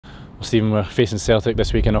Stephen, we're facing Celtic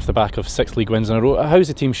this weekend off the back of 6 league wins in a row. How's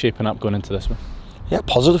the team shaping up going into this one? Yeah,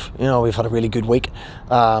 positive. You know, we've had a really good week.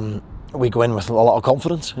 We go in with a lot of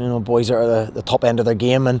confidence. You know, boys are at the top end of their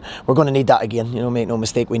game, and we're going to need that again. You know, make no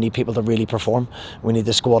mistake, we need people to really perform. We need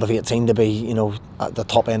the squad of 18 to be, you know, at the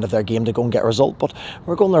top end of their game to go and get a result. But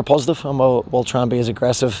we're going there positive, and we'll try and be as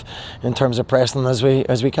aggressive in terms of pressing as we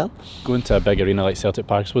can. Going to a big arena like Celtic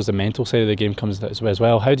Park, I suppose the mental side of the game comes as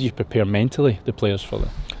well. How do you prepare mentally the players for that?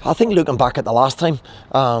 I think looking back at the last time,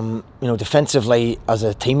 you know, defensively as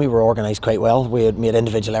a team we were organised quite well. We had made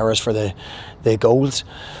individual errors for the goals,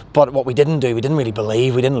 but what we didn't do, we didn't really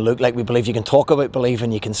believe. We didn't look like we believed. You can talk about belief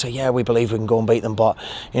and you can say, yeah, we believe we can go and beat them, but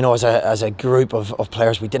you know, as a group of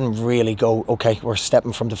players, we didn't really go, okay, we're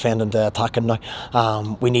stepping from defending to attacking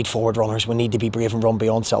now. We need forward runners. We need to be brave and run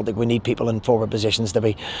beyond Celtic. We need people in forward positions to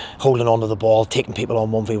be holding onto the ball, taking people on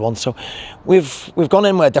 1v1. So we've gone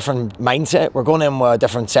in with a different mindset. We're going in with a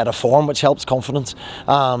different set of form, which helps confidence.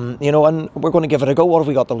 You know, and we're going to give it a go. What have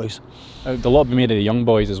we got to lose? A lot be made of the young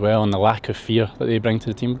boys as well, and the lack of fear that they bring to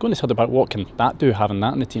the team. Going to Celtic Park, what can that do, having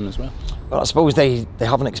that in the team as well? Well, I suppose they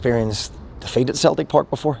haven't experienced defeat at Celtic Park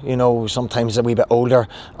before. You know, sometimes a wee bit older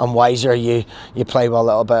and wiser, you play with a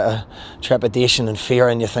little bit of trepidation and fear,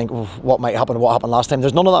 and you think, well, what might happen, what happened last time.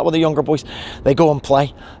 There's none of that with the younger boys. They go and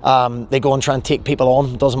play, they go and try and take people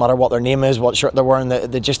on. Doesn't matter what their name is, what shirt they're wearing,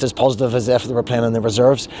 they're just as positive as if they were playing in the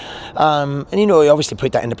reserves. And you know, you obviously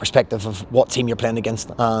put that into perspective of what team you're playing against,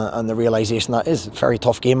 and the realisation that is a very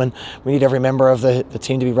tough game, and we need every member of the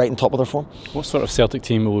team to be right on top of their form. What sort of Celtic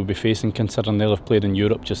team will we be facing, considering they'll have played in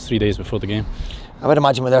Europe just 3 days before the game? I would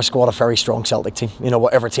imagine with their squad a very strong Celtic team. You know,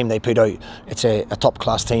 whatever team they put out, it's a top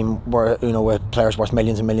class team where, you know, with players worth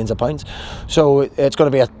millions and millions of pounds. So it's going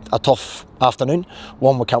to be a tough afternoon,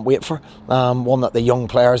 one we can't wait for, one that the young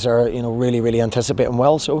players are, you know, really anticipating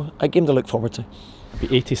well. So a game to look forward to. It'll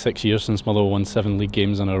be 86 years since Motherwell won 7 league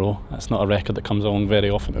games in a row. That's not a record that comes along very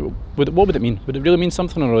often. What would it mean? Would it really mean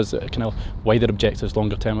something, or is it kind of wider objectives,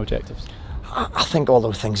 longer term objectives? I think all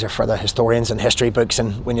those things are for the historians and history books,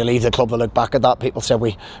 and when you leave the club to look back at that, people said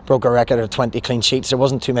we broke a record of 20 clean sheets. There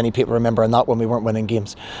wasn't too many people remembering that when we weren't winning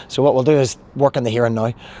games. So what we'll do is work in the here and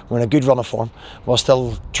now. We're in a good run of form. We'll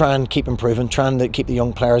still try and keep improving, trying to keep the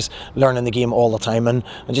young players learning the game all the time, and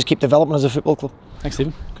just keep developing as a football club. Thanks,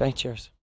 Stephen. Okay, cheers.